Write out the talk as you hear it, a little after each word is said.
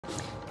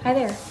Hi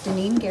there,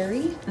 Deneen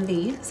Gary,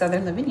 the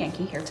Southern Living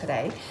Yankee here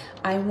today.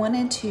 I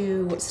wanted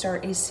to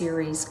start a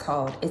series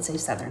called It's a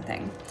Southern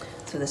Thing.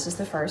 So this is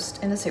the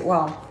first in the series.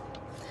 Well,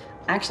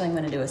 actually I'm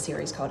going to do a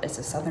series called It's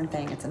a Southern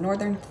Thing, It's a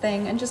Northern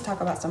Thing, and just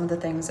talk about some of the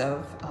things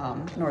of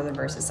Northern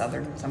versus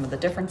Southern, some of the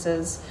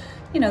differences,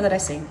 that I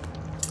see.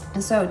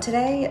 And so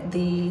today,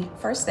 the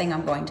first thing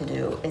I'm going to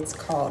do, it's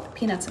called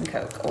Peanuts and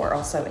Coke, or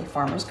also a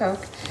Farmer's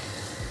Coke.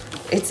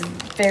 It's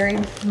very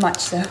much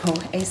so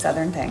a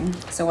Southern thing.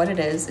 So what it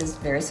is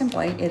very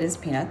simply, it is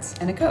peanuts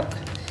and a Coke.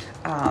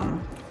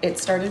 It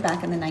started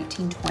back in the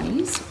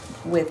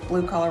 1920s with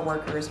blue collar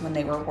workers. When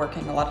they were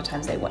working, a lot of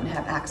times they wouldn't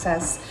have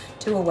access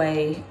to a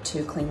way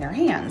to clean their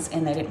hands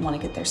and they didn't want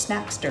to get their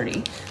snacks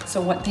dirty. So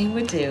what they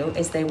would do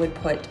is they would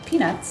put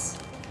peanuts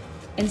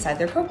inside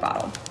their Coke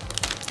bottle.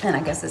 And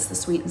I guess it's the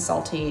sweet and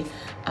salty,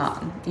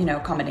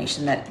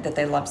 combination that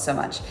they love so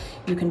much.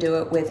 You can do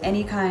it with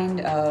any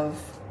kind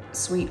of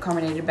sweet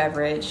carbonated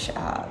beverage.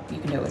 You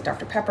can do it with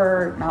Dr.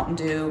 Pepper, Mountain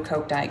Dew,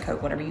 Coke, Diet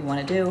Coke, whatever you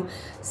want to do.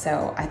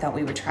 So I thought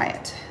we would try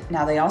it.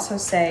 Now they also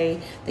say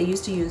they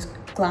used to use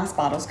glass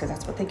bottles because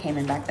that's what they came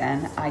in back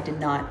then. I did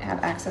not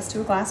have access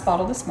to a glass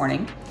bottle this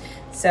morning.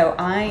 So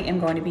I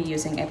am going to be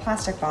using a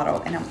plastic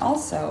bottle, and I'm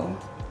also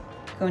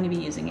going to be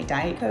using a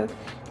Diet Coke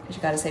because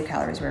you got to save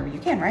calories wherever you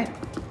can, right?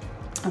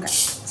 Okay,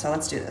 so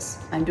let's do this.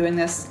 I'm doing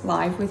this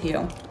live with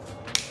you.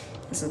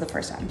 This is the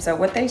first time. So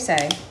what they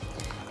say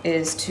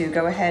is to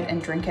go ahead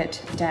and drink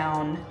it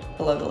down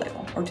below the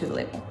label, or to the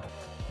label.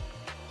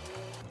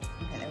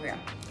 Okay, there we go.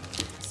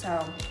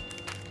 So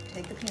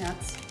take the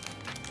peanuts,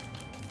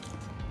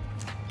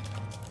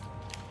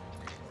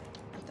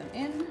 put them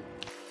in,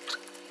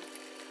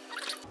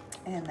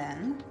 and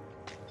then,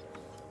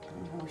 I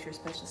don't know if you're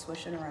supposed to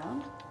swish it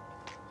around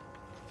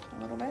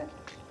a little bit.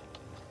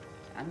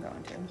 I'm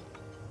going to.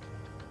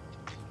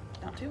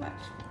 Not too much.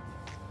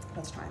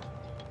 Let's try it.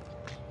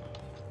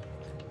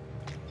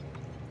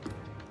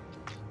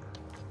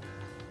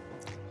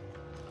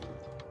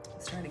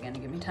 Let's try it again to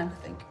give me time to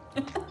think.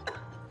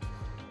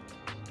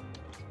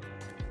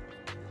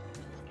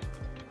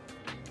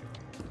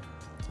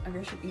 I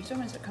guess you eat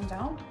them as it comes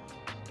out.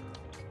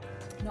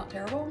 Not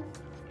terrible.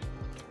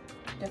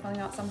 Definitely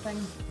not something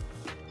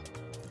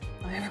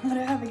I ever want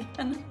to have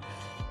again.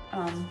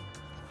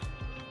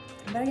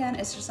 But again,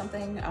 it's just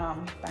something,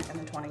 back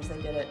in the 20s,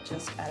 they did it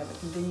just out of a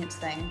convenience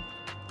thing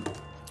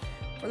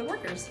for the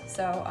workers.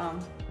 So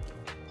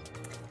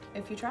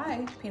if you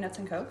try Peanuts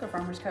and Coke or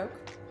Farmer's Coke,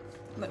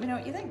 let me know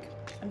what you think.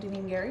 I'm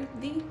Deneen Gary,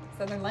 the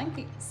Southern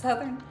Yankee.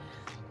 I'm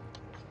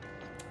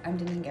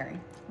Deneen Gary,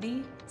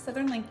 the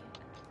Southern Yankee.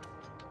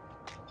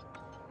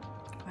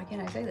 Why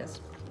can't I say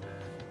this?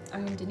 I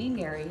am Deneen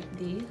Gary,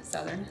 the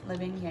Southern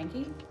Living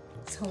Yankee.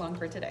 So long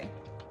for today.